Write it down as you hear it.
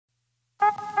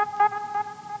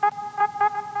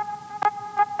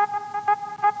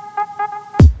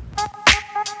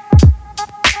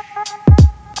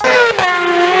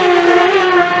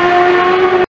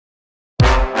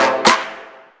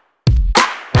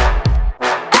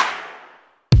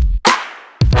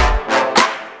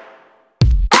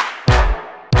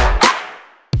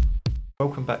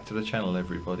Welcome back to the channel,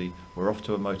 everybody. We're off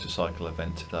to a motorcycle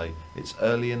event today. It's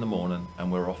early in the morning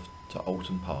and we're off to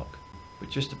Oulton Park. We're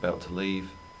just about to leave,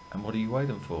 and what are you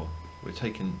waiting for? We're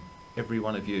taking every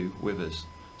one of you with us,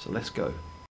 so let's go.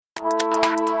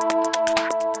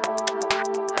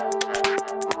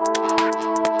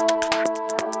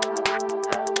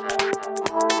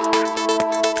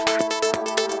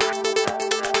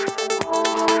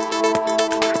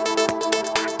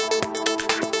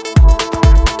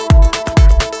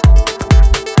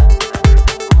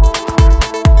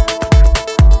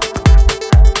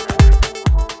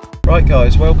 Right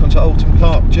guys, welcome to Oulton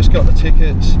Park. Just got the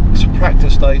tickets. It's a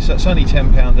practice day, so it's only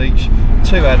 £10 each.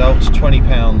 2 adults,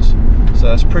 £20. So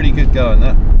that's pretty good going,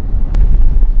 that.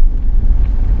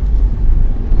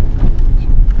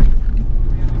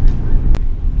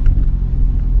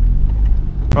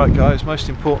 Right guys, most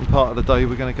important part of the day,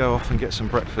 we're going to go off and get some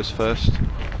breakfast first. We've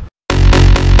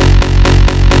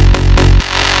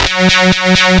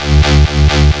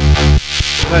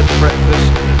had the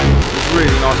breakfast.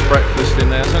 Really nice breakfast in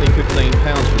there. It's only £15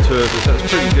 for 2 of us. That's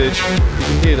pretty good. You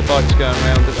can hear the bikes going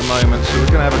around at the moment, so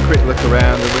we're going to have a quick look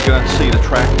around and we're going to see the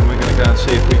track and we're going to go and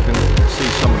see if we can see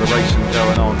some of the racing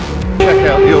going on. Check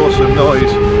out the awesome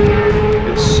noise.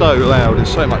 It's so loud.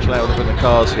 It's so much louder than the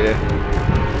cars here.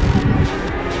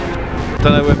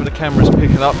 Don't know whether the camera's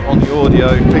picking up on the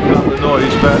audio, picking up the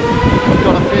noise, but I've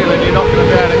got a feeling you're not going to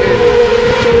be able to hear me.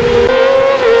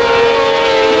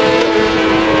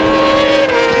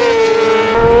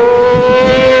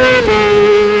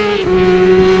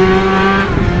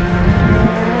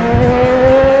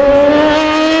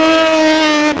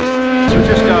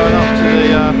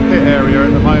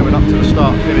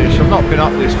 I've not been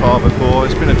up this far before,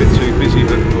 it's been a bit too busy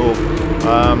before.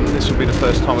 This will be the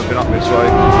first time I've been up this way.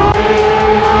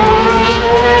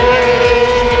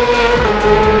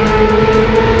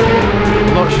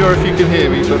 I'm not sure if you can hear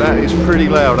me, but that is pretty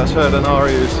loud. That's heard in our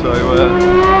ears, so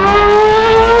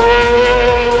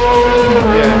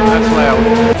yeah, that's loud.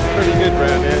 Pretty good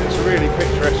round here. It's a really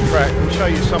picturesque track. We'll show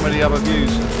you some of the other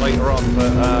views later on,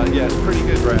 but yeah, it's pretty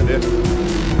good round here.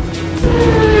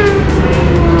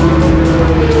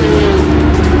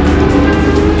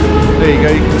 There you go,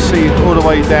 you can see all the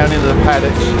way down into the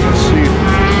paddocks. You can see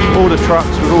all the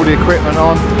trucks with all the equipment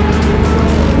on.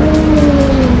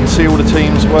 You can see all the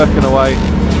teams working away.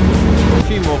 A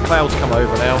few more clouds come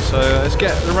over now, so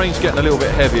the rain's getting a little bit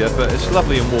heavier, but it's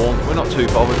lovely and warm. We're not too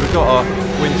bothered. We've got our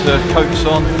winter coats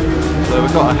on, so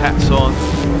we've got our hats on.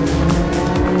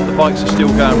 The bikes are still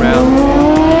going round.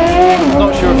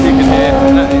 Not sure if you can hear,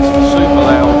 but that is super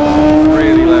loud,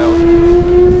 really loud.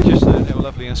 Just how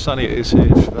lovely and sunny it is here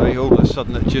today. All of a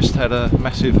sudden it just had a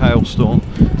massive hailstorm,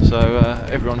 so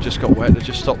everyone just got wet. They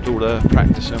just stopped all the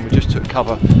practice and we just took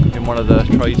cover in one of the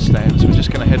trade stands. We're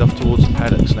just going to head off towards the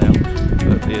paddocks now,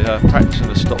 but the practicing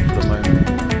has stopped for the moment.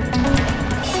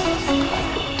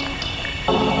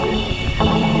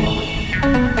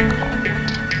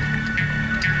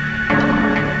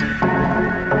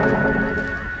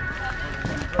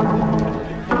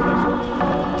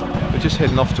 Just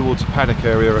heading off towards the paddock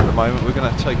area at the moment. We're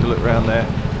going to take a look around there.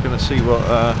 We're going to see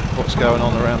what's going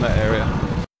on around that area.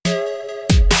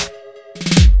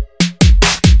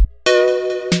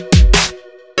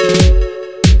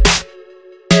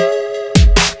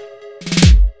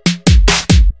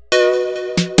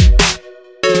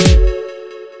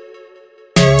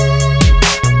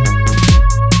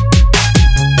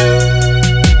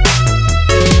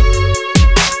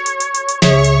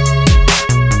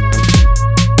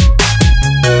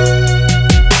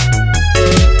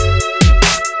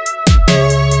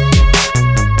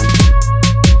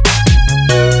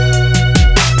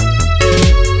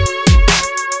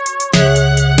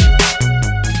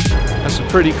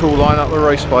 Pretty cool lineup of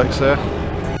race bikes there.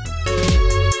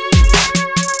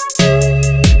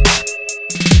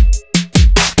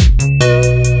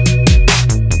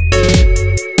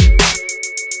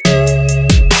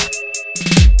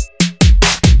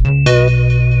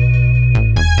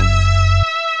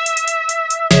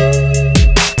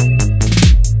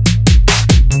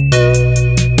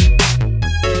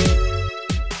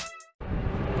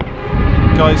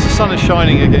 Guys, the sun is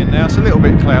shining again now. It's a little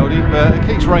bit cloudy, but it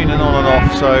keeps raining on and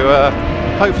off, so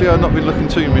hopefully I've not been looking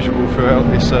too miserable throughout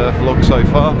this vlog so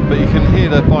far. But you can hear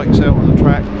the bikes out on the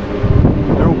track.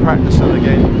 They're all practicing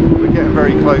again. We're getting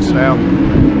very close now.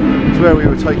 It's where we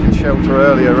were taking shelter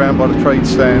earlier, around by the trade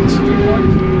stands.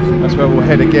 That's where we'll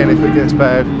head again if it gets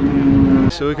bad.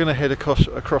 So we're going to head across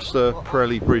the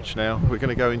Pirelli Bridge now. We're going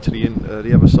to go into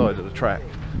the other side of the track.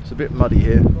 It's a bit muddy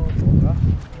here.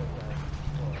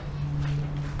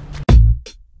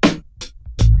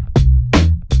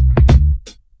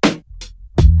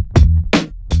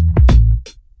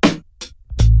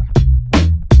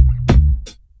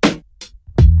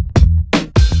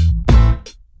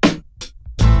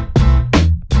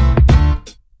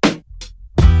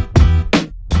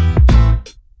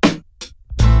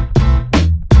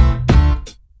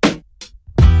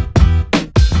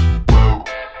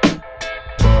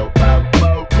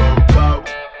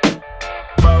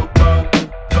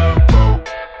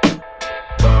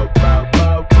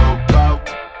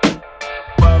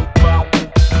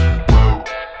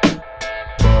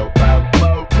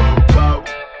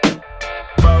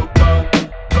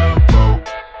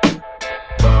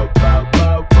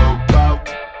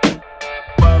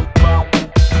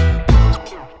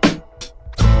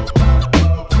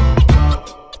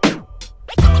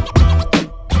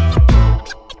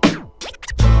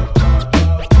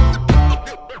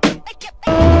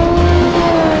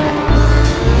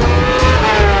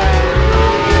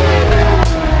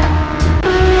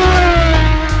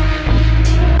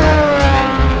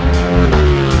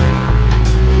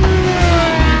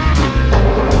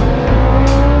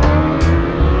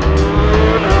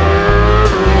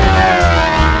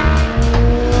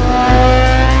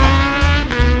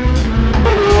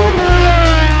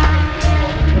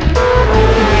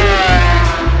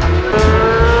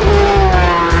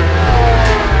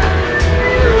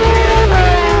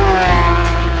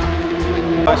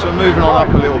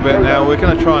 we're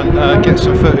going to try and get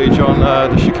some footage on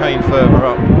the chicane further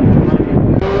up.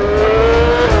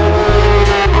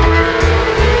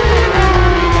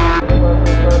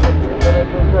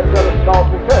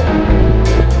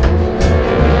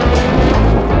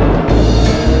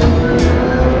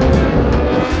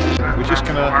 We're just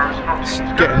going to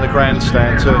get in the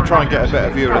grandstand to try and get a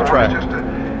better view of the track.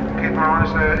 Keep our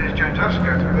eyes there is James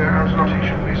Ascot. There, Ancelotti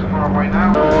shouldn't be so far away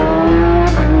now.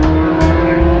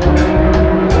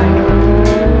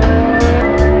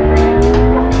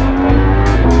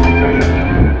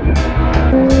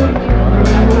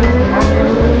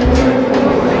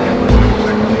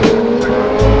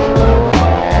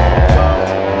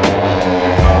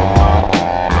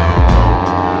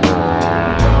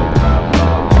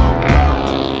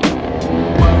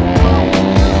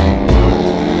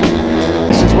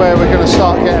 Where we're going to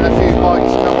start getting a few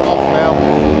bikes coming off now.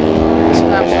 It's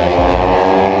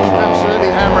absolutely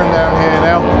hammering down here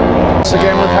now. Once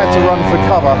again, we've had to run for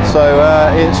cover, so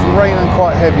it's raining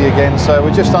quite heavy again, so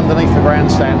we're just underneath the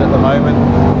grandstand at the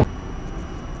moment.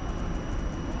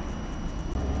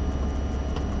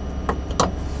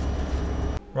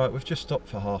 Right, we've just stopped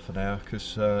for half an hour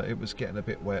because it was getting a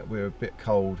bit wet, we were a bit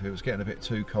cold, it was getting a bit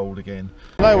too cold again.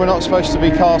 No, we're not supposed to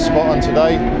be car spotting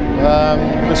today.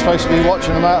 We're supposed to be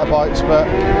watching the motorbikes, but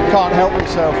can't help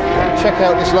myself. Check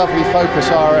out this lovely Focus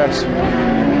RS.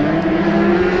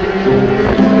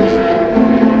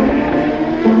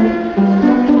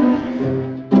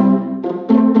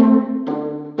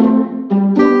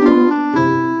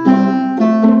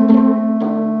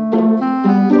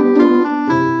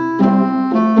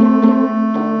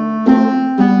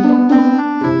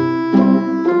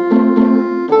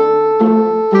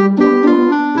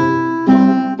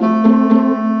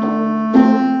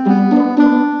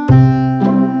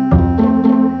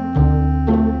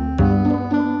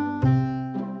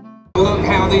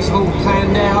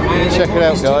 Check it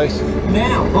out, guys.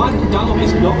 Now, Dunlop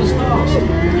is not as fast.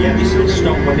 Yeah, this will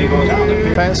stop when he goes out of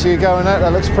the... Fancy you going that?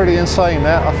 That looks pretty insane,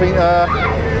 that. I think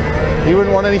you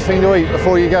wouldn't want anything to eat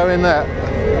before you go in that.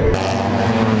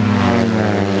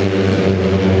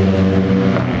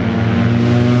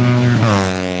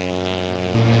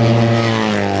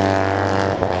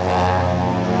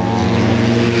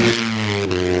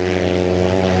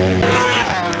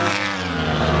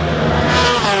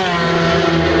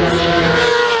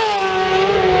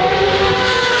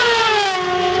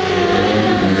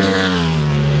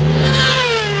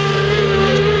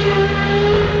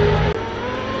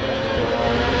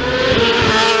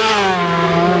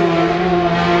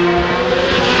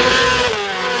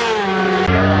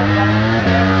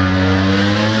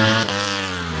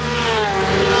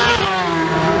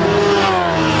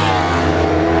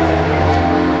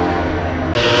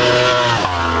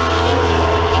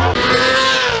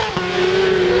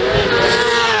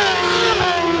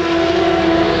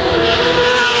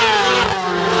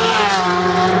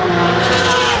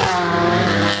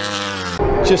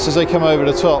 Just as they come over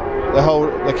the top,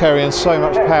 they're carrying so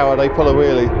much power, they pull a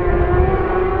wheelie.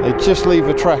 They just leave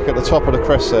the track at the top of the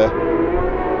crest there.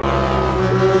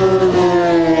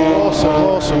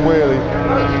 Awesome wheelie.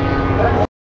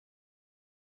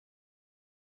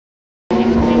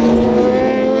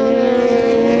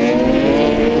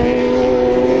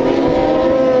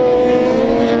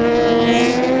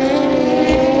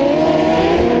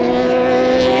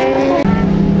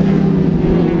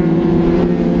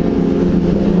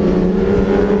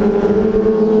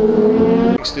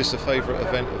 Is the favourite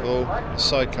event of all,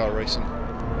 sidecar racing.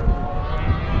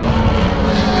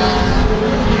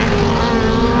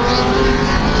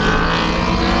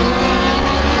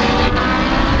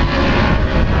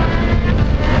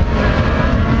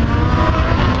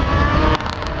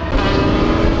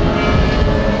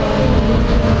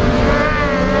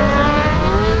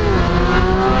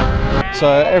 So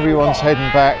everyone's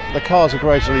heading back, the cars are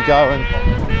gradually going.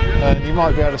 And you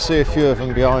might be able to see a few of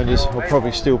them behind us, we'll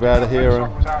probably still be able to hear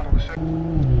them.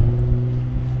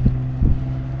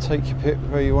 Take your pick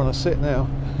where you want to sit now.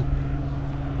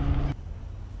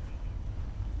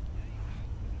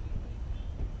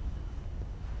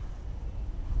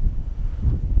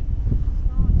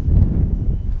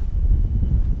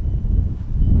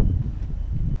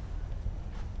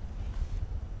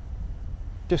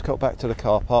 Just got back to the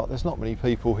car park, there's not many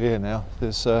people here now,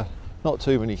 there's not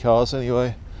too many cars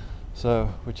anyway.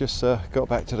 So we just got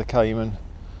back to the Cayman.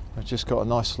 I've just got a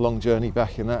nice long journey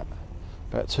back in that,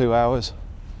 about 2 hours.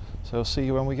 So I'll see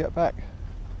you when we get back.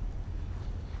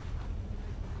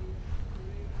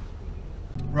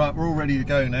 Right, we're all ready to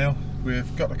go now.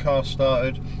 We've got the car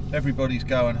started, everybody's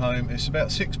going home. It's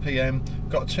about 6 PM,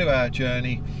 got a 2-hour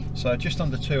journey, so just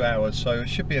under 2 hours, so it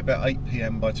should be about 8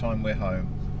 PM by the time we're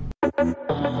home.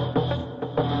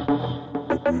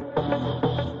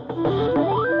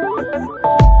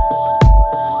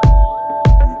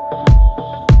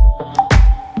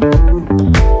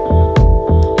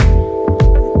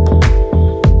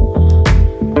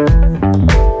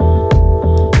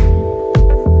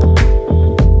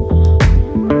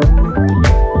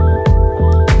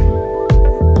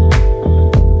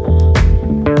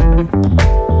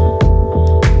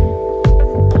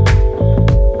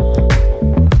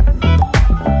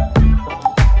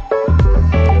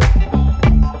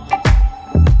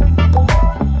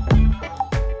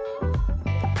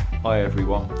 Hi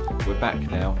everyone, we're back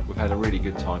now. We've had a really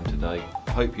good time today.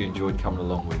 I hope you enjoyed coming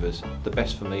along with us. The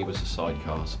best for me was the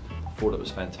sidecars. I thought it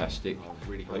was fantastic.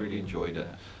 I really enjoyed it.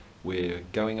 We're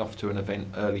going off to an event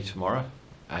early tomorrow,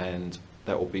 and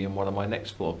that will be in one of my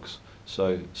next vlogs.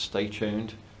 So stay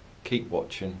tuned, keep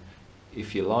watching.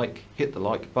 If you like, hit the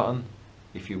like button.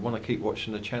 If you want to keep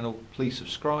watching the channel, please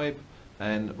subscribe,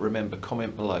 and remember,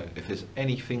 comment below if there's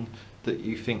anything that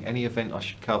you think, any event I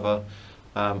should cover.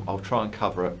 I'll try and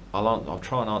cover it. I'll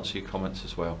try and answer your comments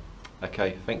as well.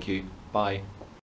 Okay, thank you. Bye.